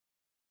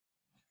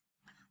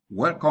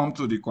Welcome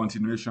to the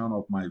continuation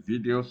of my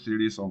video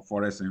series on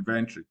forest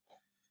inventory.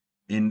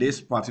 In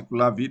this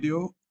particular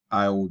video,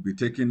 I will be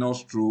taking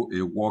us through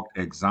a work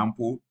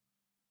example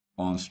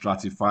on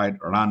stratified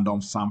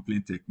random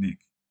sampling technique.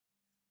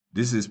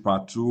 This is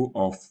part 2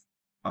 of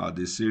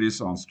the series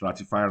on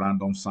stratified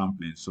random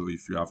sampling. So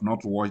if you have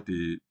not watched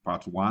the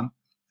part 1,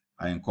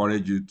 I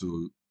encourage you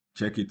to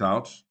check it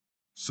out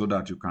so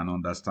that you can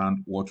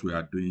understand what we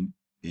are doing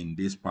in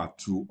this part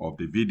 2 of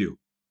the video.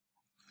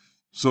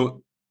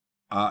 So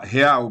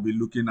here I will be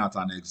looking at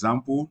an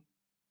example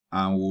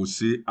and we'll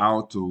see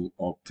how to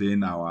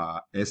obtain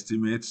our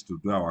estimates to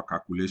do our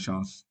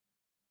calculations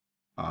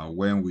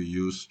when we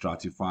use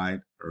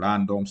stratified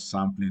random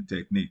sampling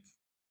technique.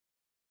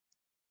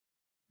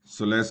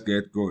 So let's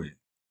get going.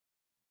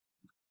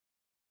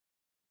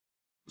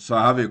 So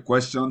I have a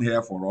question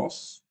here for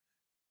us,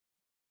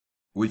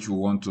 which we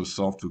want to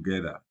solve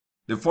together.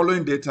 The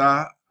following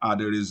data are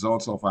the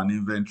results of an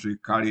inventory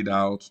carried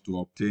out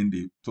to obtain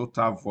the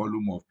total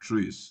volume of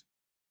trees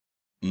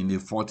in a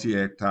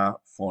 40-hectare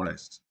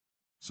forest.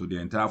 So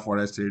the entire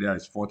forest area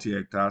is 40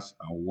 hectares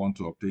and we want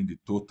to obtain the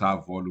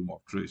total volume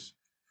of trees.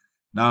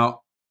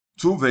 Now,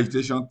 two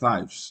vegetation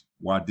types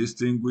were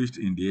distinguished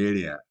in the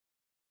area,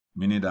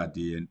 meaning that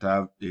the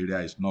entire area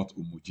is not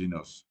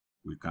homogeneous.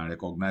 We can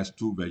recognize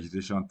two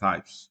vegetation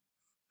types.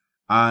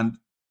 And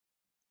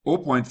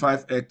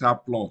 0.5 hectare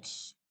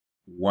plots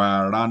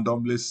were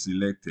randomly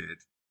selected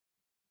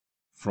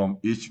from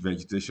each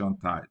vegetation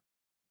type.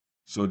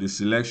 So the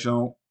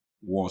selection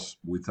was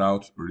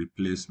without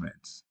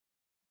replacements.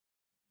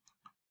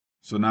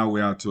 So now we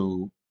have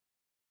we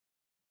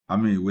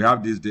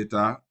have this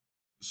data.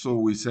 So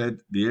we said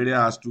the area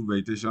has two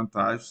vegetation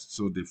types,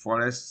 so the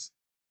forests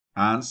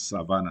and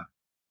savanna.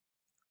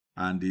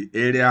 And the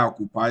area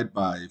occupied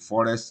by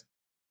forest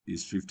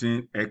is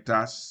 15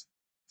 hectares,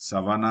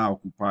 savanna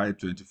occupied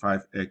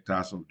 25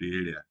 hectares of the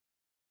area.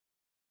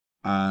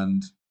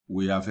 And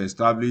we have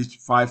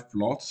established 5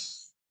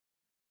 plots.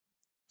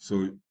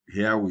 So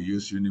here we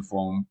use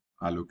uniform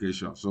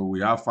allocation. So we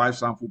have 5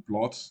 sample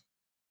plots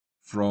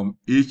from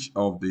each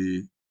of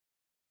the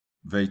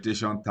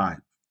vegetation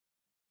type.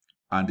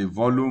 And the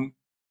volume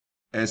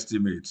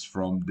estimates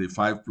from the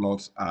 5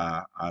 plots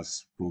are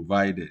as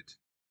provided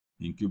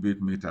in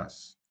cubic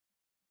meters.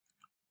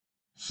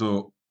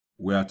 So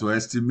we are to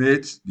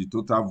estimate the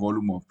total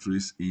volume of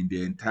trees in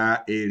the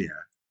entire area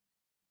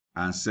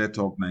and set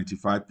up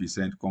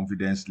 95%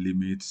 confidence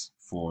limits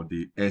for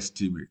the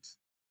estimate.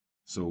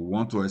 So we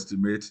want to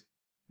estimate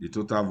the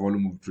total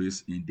volume of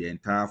trees in the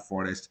entire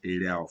forest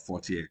area of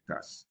 40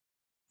 hectares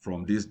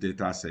from these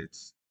data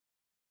sets.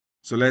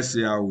 So let's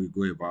see how we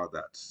go about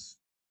that.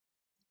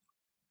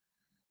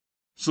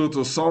 So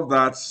to solve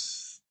that,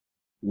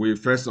 we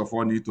first of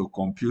all need to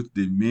compute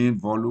the mean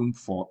volume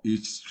for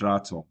each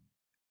stratum.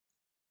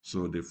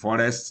 So the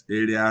forest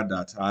area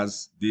that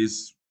has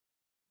this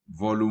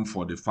volume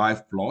for the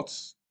 5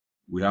 plots,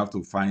 we have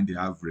to find the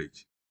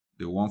average.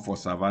 The one for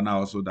savanna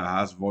also that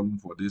has volume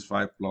for these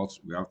 5 plots,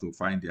 we have to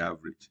find the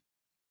average.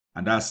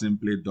 And that's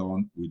simply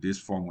done with this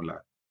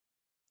formula.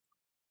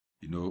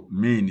 You know,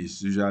 mean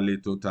is usually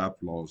total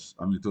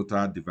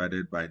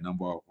divided by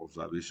number of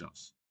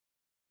observations.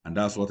 And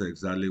that's what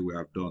exactly we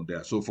have done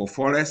there. So for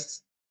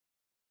forest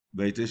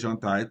vegetation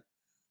type,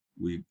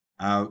 we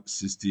have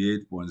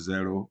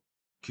 68.0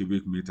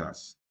 cubic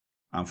meters.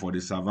 And for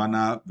the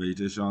savanna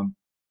vegetation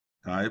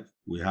type,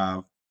 we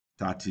have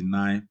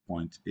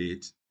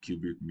 39.8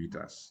 cubic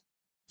meters.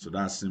 So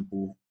that's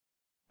simple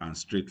and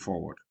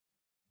straightforward.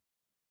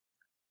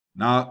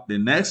 Now, the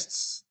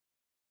next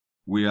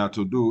we are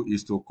to do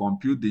is to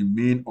compute the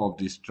mean of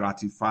the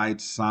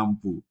stratified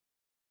sample.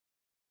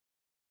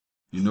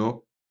 You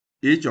know,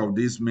 each of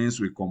these means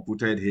we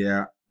computed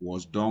here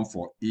was done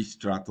for each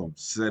stratum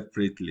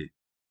separately.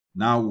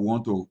 Now we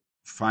want to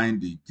find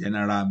the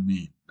general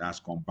mean, that's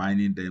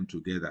combining them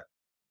together.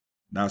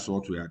 That's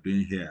what we are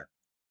doing here.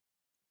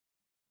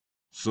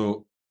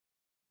 So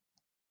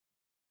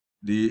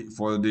to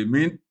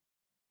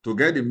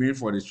get the mean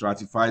for the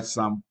stratified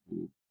sample,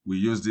 we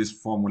use this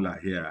formula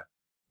here,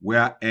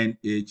 where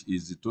NH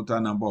is the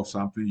total number of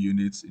sampling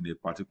units in a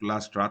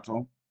particular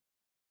stratum,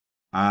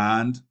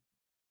 and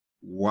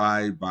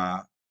Y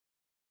bar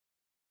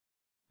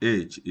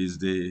H is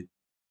by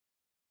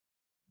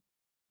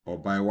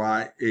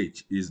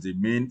YH is the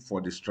mean for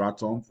the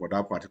stratum, for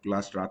that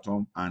particular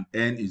stratum, and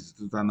N is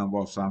the total number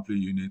of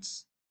sampling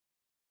units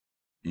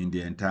in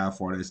the entire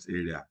forest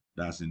area,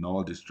 that's in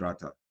all the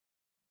strata.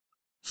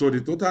 So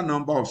the total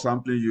number of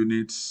sampling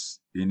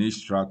units in each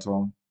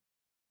stratum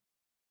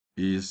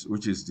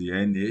which is the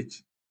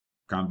NH,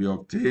 can be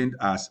obtained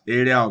as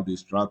area of the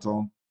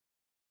stratum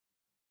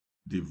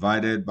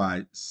divided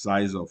by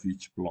size of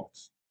each plot.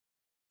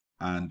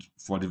 And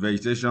for the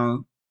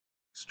vegetation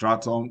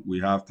stratum, we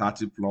have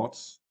 30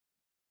 plots.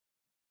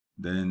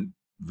 Then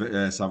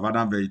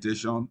savanna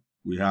vegetation,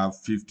 we have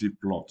 50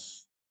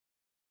 plots.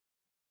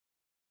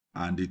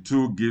 And the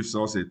 2 gives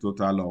us a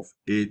total of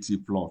 80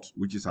 plots,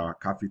 which is our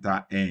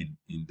capital N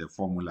in the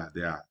formula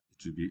there.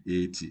 It will be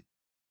 80.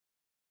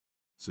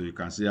 So you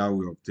can see how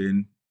we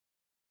obtain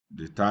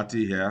the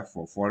 30 here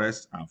for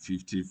forest and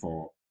 50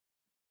 for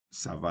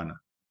savanna.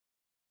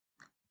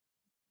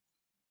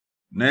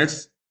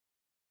 Next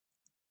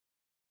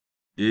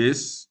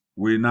is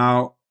we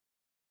now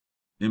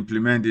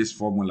implement this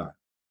formula.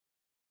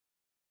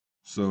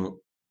 So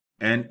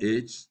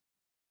NH,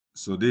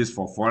 so this is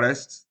for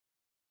forest.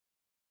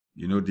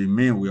 You know, the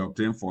mean we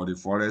obtained for the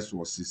forest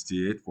was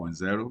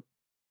 68.0.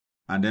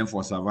 And then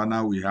for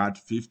savanna, we had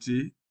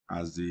 50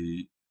 as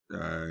the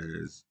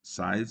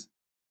size.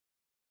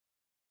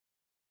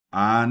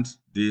 And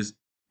this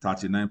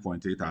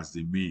 39.8 as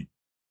the mean.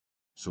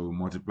 So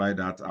multiply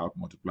that out,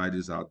 multiply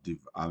this out,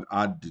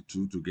 add the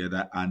two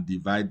together and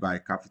divide by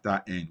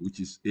capital N,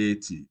 which is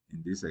 80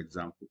 in this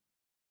example.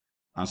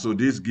 And so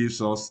this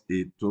gives us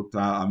a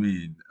total, a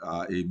mean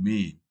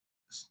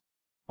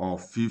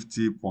of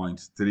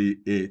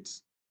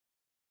 50.38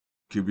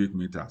 cubic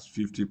meters,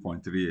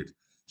 50.38.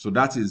 So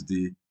that is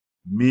the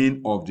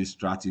mean of the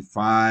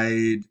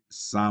stratified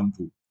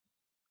sample.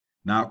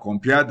 Now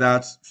compare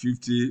that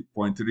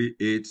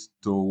 50.38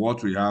 to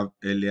what we have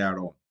earlier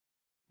on.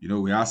 You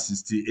know, we have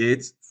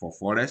 68 for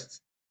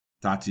forest,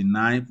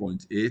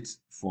 39.8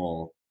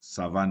 for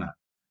savanna.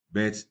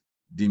 But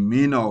the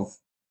mean of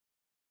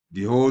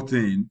the whole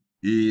thing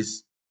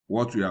is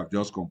what we have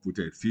just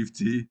computed,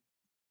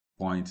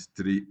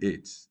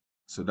 50.38.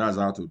 So that's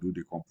how to do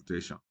the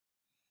computation.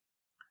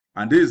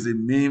 And this is the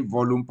mean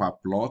volume per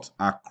plot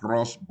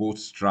across both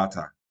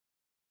strata.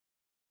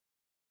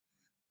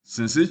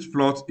 Since each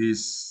plot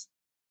is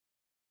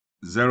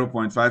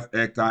 0.5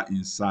 hectare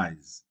in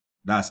size,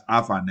 that's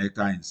half an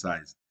hectare in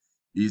size,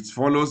 it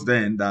follows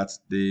then that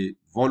the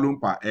volume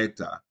per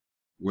hectare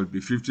will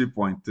be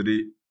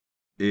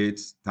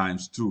 50.38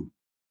 times 2,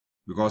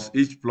 because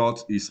each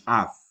plot is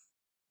half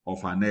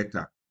of an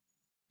hectare.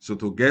 So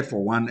to get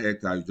for 1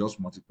 hectare, you just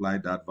multiply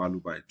that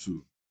value by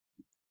 2,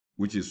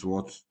 which is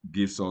what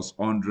gives us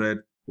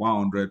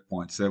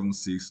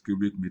 100.76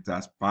 cubic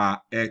meters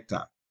per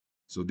hectare.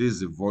 So this is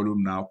the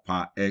volume now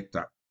per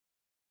hectare.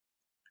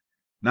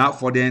 Now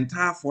for the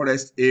entire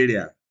forest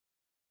area,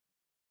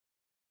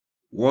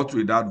 what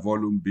will that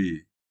volume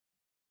be?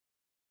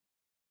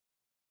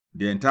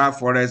 The entire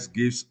forest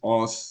gives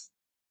us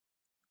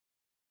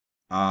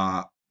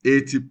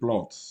 80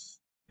 plots,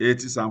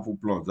 80 sample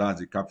plots, that's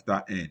the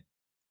capital N.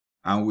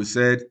 And we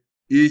said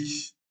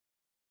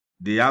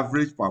the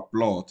average per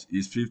plot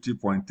is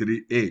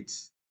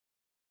 50.38.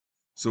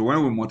 So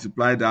when we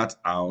multiply that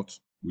out,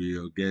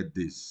 we'll get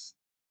this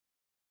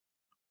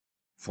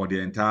for the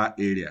entire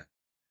area.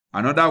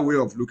 Another way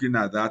of looking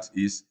at that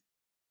is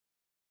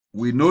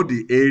we know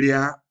the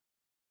area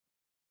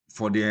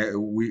for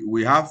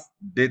we have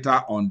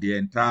data on the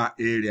entire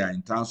area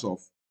in terms of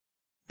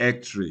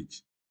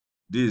hectarage.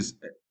 This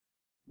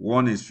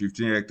one is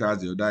 15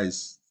 hectares, the other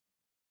is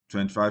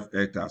 25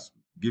 hectares,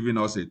 giving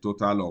us a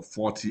total of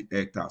 40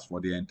 hectares for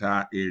the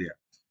entire area.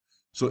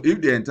 So if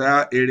the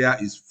entire area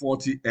is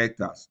 40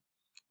 hectares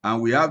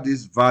and we have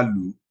this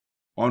value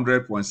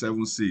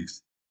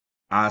 100.76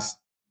 as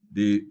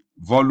the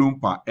volume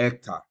per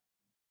hectare,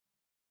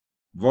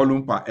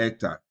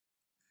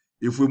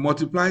 if we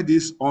multiply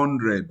this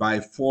 100 by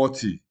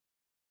 40,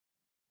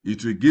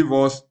 it will give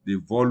us the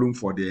volume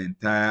for the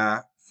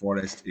entire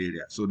forest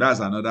area. So that's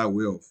another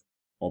way of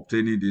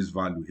obtaining this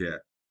value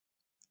here.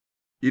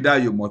 Either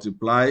you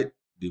multiply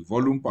the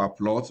volume per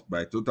plot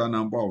by total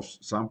number of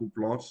sample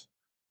plots,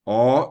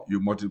 or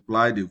you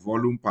multiply the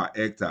volume per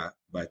hectare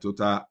by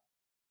total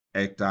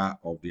hectare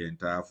of the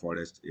entire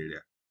forest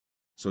area.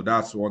 So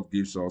that's what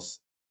gives us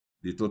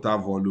the total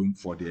volume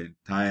for the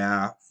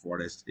entire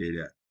forest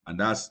area. And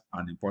that's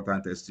an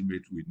important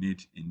estimate we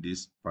need in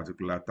this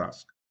particular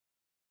task.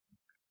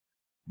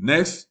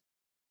 Next,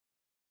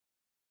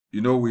 you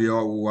know, we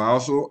were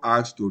also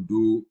asked to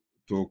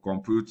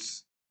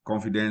compute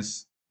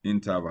confidence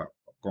interval,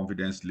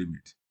 confidence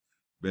limit.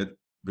 But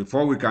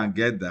before we can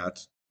get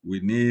that, we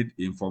need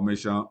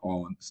information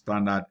on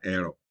standard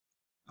error.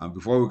 And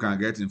before we can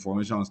get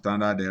information on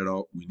standard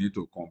error, we need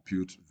to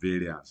compute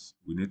variance.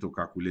 We need to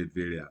calculate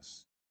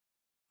variance.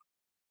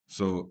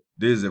 So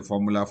this is a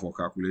formula for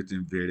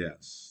calculating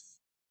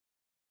variance.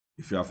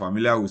 If you are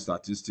familiar with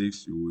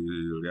statistics, you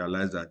will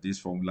realize that this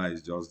formula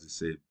is just the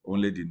same.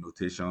 Only the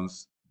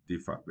notations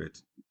differ, but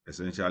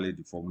essentially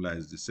the formula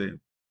is the same.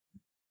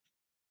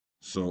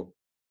 So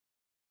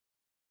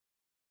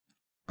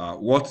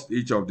what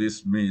each of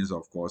these means,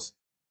 of course,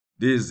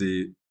 this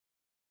is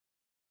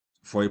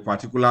for a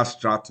particular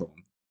stratum,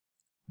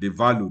 the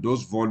value,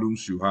 those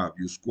volumes you have,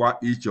 you square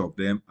each of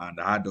them and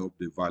add up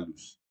the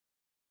values.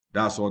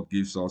 That's what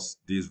gives us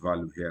this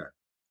value here,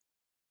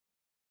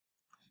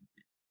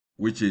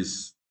 which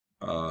is,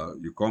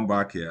 you come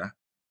back here,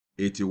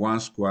 81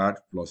 squared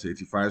plus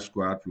 85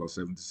 squared plus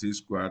 76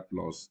 squared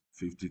plus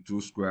 52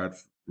 squared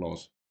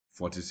plus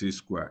 46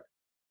 squared.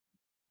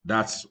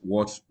 That's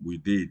what we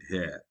did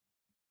here.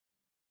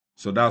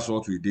 So that's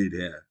what we did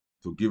here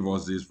to give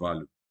us this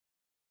value.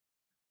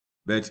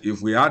 But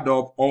if we add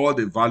up all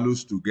the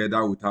values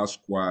together without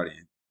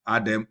squaring,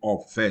 add them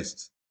up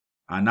first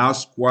and now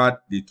squared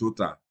the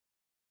total.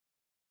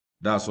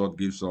 That's what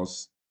gives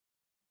us,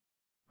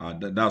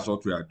 that's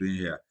what we are doing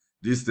here.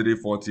 This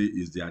 340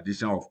 is the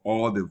addition of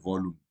all the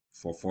volume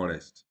for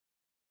forest.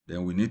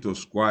 Then we need to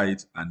square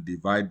it and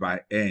divide by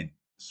n.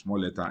 Small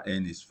letter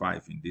n is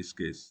 5 in this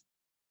case.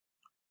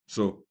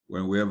 So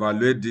when we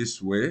evaluate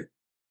this way,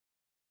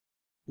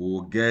 we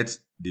will get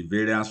the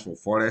variance for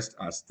forest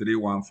as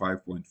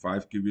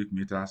 315.5 cubic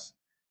meters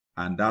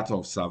and that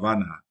of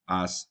savanna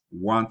as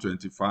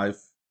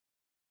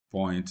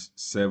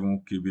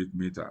 125.7 cubic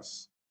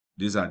meters.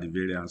 These are the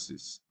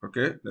variances.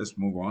 Okay, let's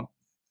move on.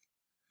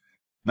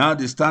 Now,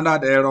 the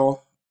standard error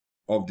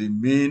of the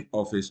mean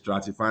of a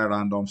stratified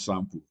random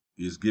sample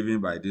is given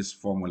by this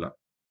formula.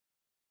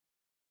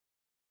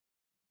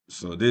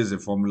 So this is the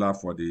formula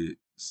for the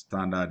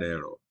standard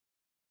error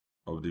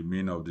of the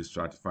mean of the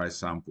stratified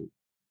sample.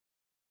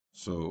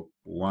 So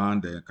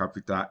 1, then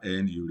capital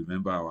N, you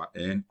remember our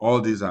N.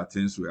 All these are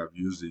things we have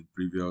used in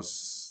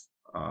previous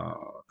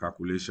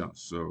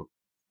calculations. So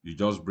you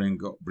just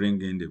bring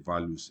in the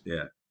values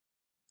here.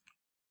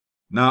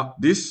 Now,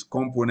 this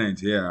component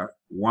here,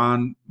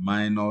 1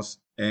 minus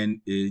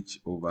NH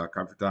over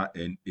capital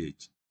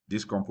NH,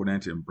 this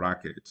component in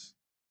brackets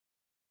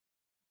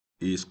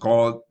is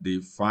called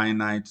the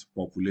finite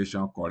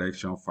population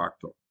correction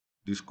factor,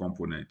 this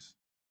component.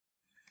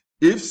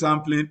 If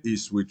sampling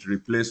is with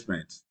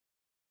replacement,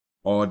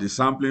 or the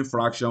sampling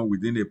fraction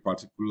within a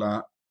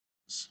particular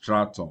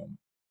stratum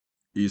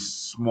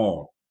is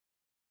small,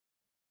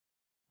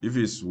 if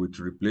it's with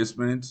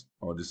replacement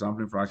or the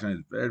sampling fraction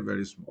is very,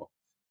 very small,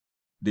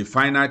 the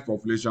finite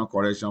population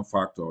correction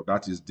factor,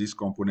 that is this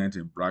component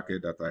in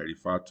bracket that I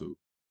refer to,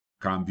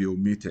 can be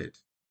omitted.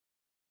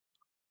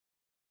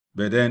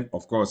 But then,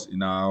 of course,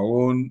 in our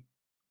own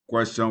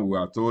question, we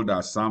are told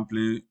that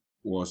sampling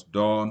was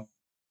done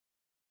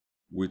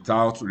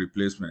without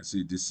replacement.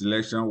 See, the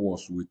selection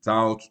was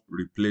without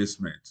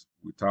replacement,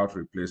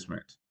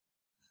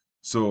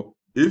 So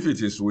if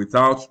it is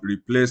without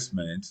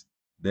replacement,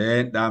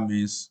 then that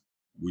means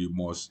we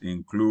must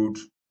include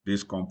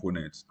this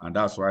component, and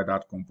that's why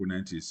that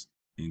component is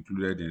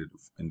included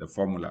in the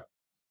formula.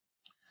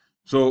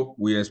 So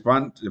we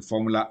expand the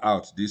formula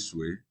out this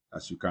way,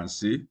 as you can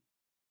see.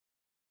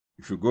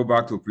 If you go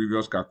back to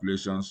previous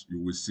calculations,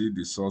 you will see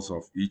the source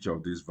of each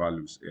of these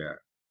values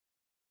here.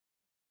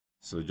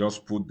 So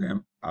just put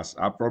them as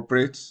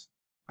appropriate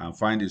and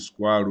find the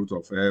square root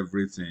of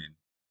everything.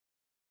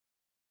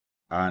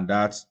 And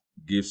that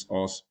gives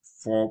us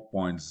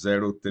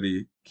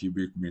 4.03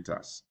 cubic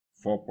meters.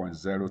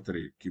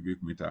 4.03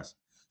 cubic meters.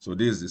 So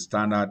this is the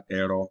standard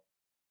error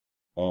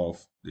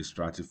of the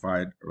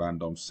stratified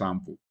random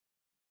sample.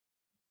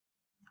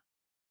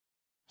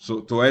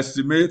 So to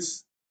estimate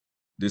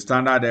the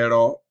standard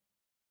error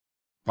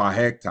per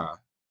hectare,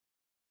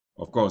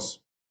 of course,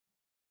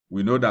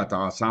 we know that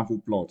our sample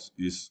plot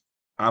is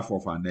half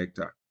of an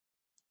hectare.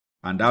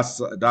 And that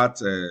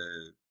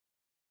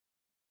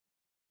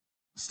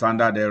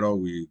standard error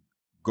we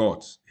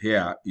got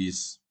here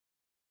is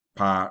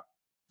per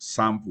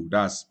sample,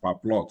 that's per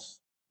plot.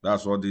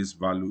 That's what this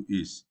value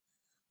is.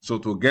 So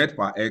to get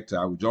per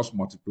hectare, we just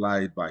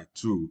multiply it by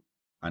 2,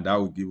 and that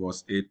will give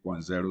us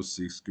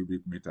 8.06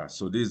 cubic meters.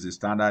 So this is the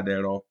standard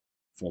error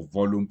for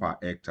volume per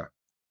hectare.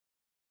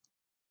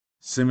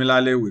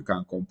 Similarly, we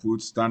can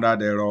compute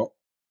standard error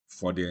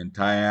for the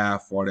entire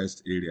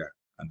forest area,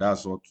 and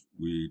that's what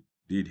we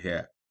did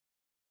here.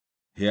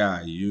 Here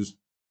I used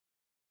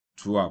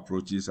 2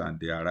 approaches, and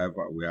we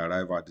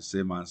arrive at the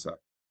same answer.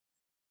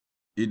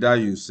 Either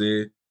you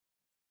say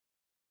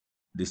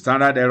the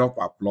standard error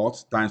per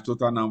plot times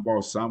total number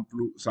of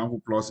sample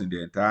plots in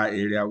the entire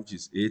area, which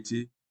is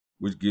 80,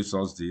 which gives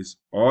us this.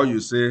 Or you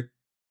say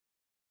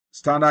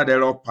standard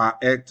error per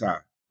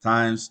hectare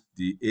times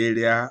the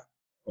area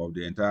of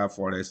the entire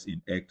forest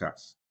in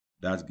hectares.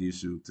 That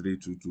gives you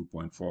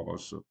 322.4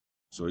 also.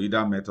 So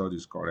either method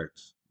is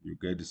correct. You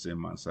get the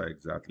same answer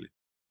exactly.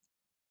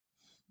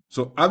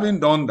 So having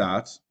done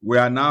that, we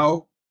are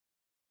now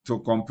to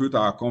compute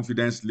our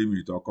confidence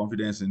limit or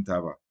confidence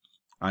interval.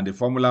 And the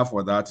formula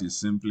for that is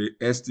simply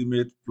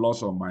estimate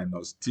plus or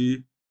minus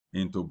t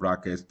into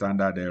bracket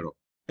standard error.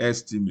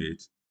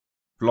 Estimate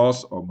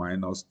plus or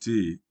minus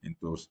t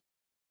into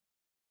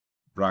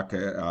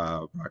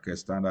bracket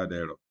standard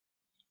error.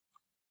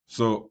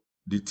 So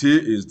the t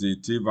is the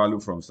t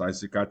value from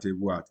statistical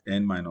table at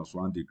n minus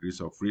 1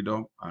 degrees of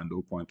freedom and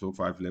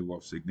 0.05 level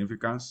of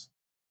significance.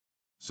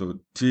 So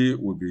t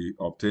will be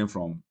obtained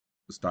from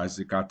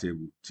statistical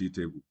table, t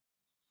table.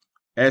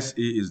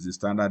 SE is the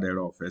standard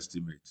error of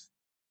estimate.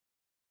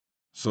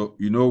 So,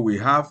 you know, we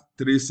have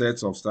 3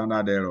 sets of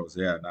standard errors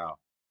here now.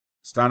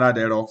 Standard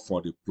error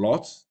for the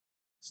plot,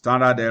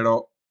 standard error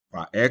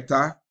per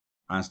hectare,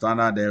 and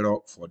standard error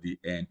for the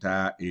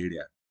entire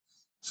area.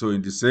 So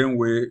in the same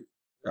way,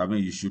 I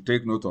mean, you should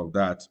take note of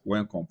that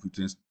when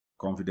computing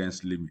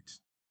confidence limit.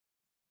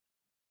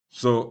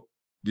 So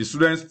the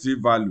student's t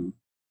value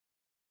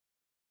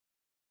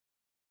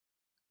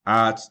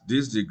at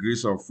these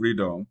degrees of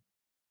freedom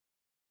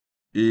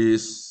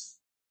is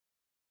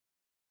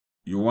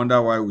You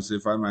wonder why we say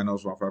 5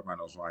 minus 1, 5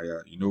 minus 1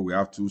 here. You know, we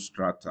have two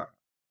strata,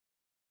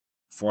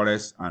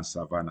 forest and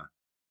savanna.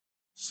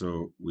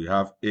 So we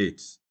have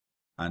 8.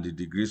 And the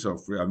degrees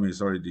of,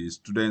 the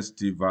student's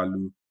T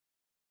value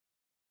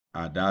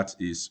that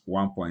is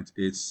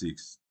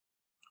 1.86.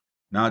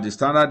 Now, the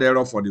standard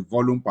error for the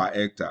volume per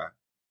hectare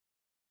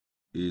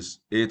is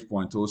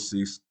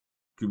 8.06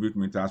 cubic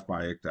meters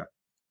per hectare.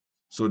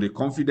 So the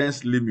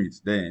confidence limit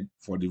then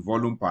for the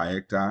volume per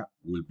hectare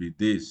will be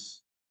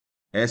this.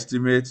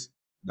 Estimate,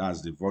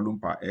 that's the volume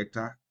per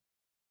hectare,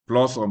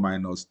 plus or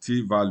minus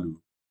T value,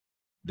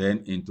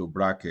 then into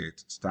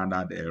bracket,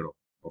 standard error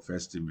of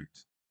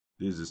estimate.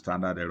 This is the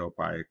standard error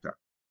per hectare.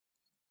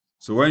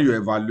 So when you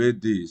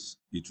evaluate this,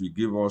 it will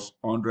give us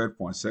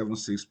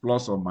 100.76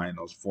 plus or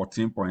minus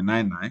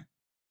 14.99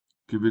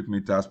 cubic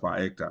meters per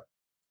hectare.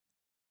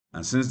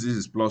 And since this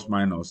is plus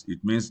minus,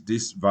 it means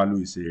this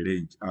value is a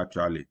range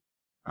actually.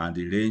 And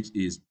the range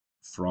is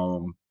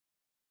from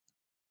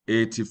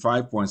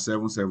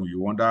 85.77.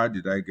 You wonder, how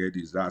did I get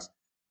this? That's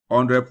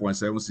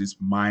 100.76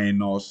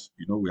 minus,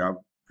 we have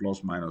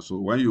plus minus. So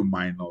when you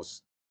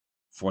minus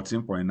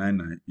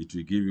 14.99, it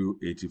will give you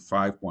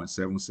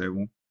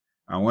 85.77.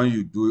 And when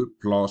you do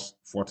plus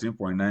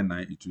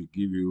 14.99, it will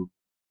give you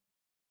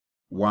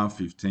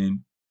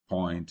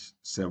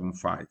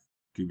 115.75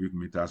 cubic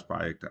meters per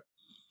hectare.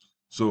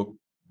 So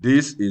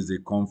this is the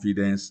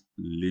confidence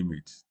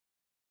limit.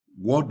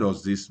 What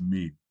does this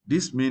mean?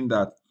 This means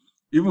that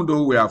even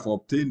though we have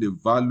obtained the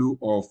value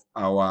of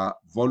our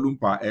volume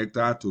per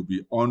hectare to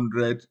be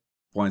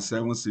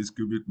 100.76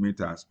 cubic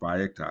meters per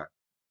hectare,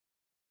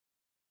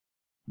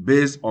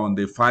 based on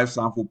the 5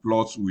 sample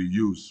plots we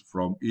use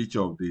from each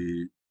of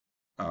the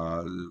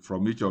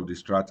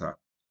strata.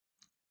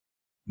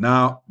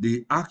 Now,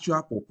 the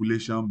actual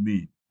population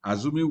mean,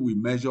 assuming we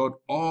measured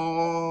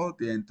all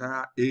the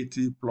entire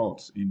 80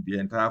 plots in the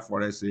entire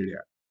forest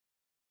area,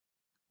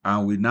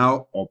 and we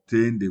now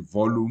obtain the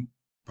volume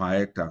per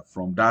hectare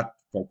from that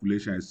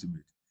population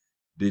estimate,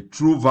 the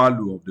true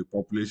value of the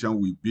population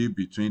will be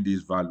between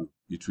this value.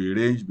 It will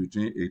range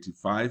between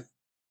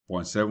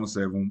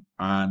 85.77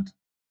 and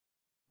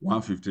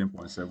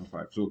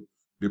 115.75. So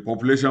the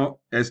population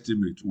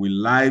estimate will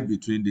lie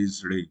between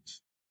this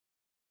range.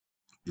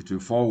 It will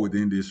fall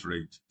within this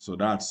range. So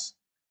that's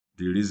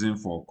the reason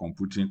for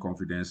computing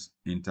confidence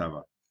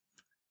interval.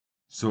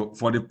 So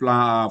for the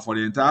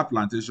entire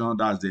plantation,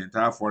 that's the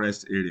entire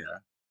forest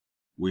area,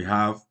 we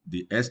have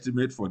the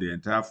estimate for the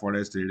entire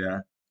forest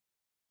area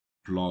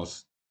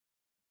plus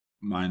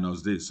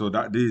minus this. So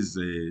that this is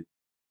a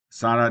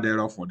standard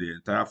error for the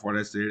entire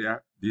forest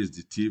area. This is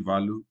the T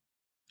value.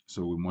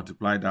 So we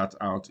multiply that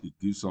out. It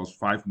gives us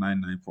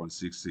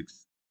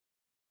 599.66.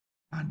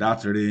 And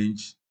that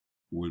range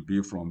will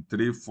be from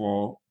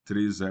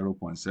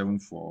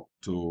 3430.74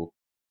 to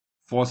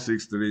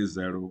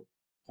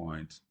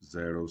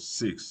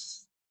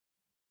 4630.06.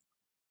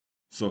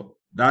 So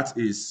that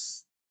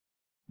is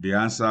the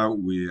answer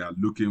we are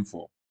looking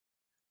for.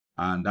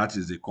 And that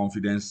is the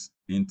confidence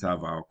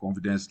interval,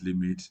 confidence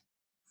limit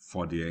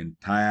for the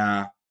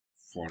entire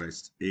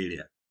forest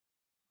area.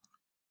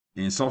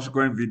 In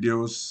subsequent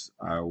videos,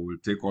 I will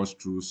take us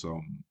through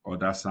some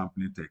other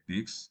sampling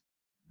techniques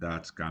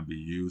that can be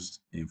used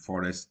in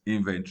forest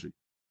inventory.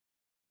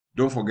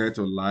 Don't forget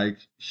to like,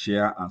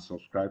 share, and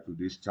subscribe to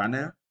this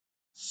channel.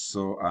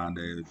 And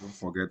don't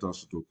forget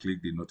also to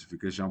click the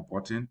notification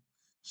button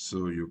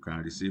so you can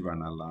receive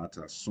an alert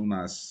as soon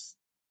as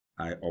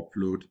I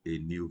upload a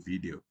new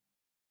video.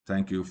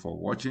 Thank you for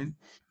watching.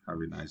 Have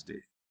a nice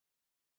day.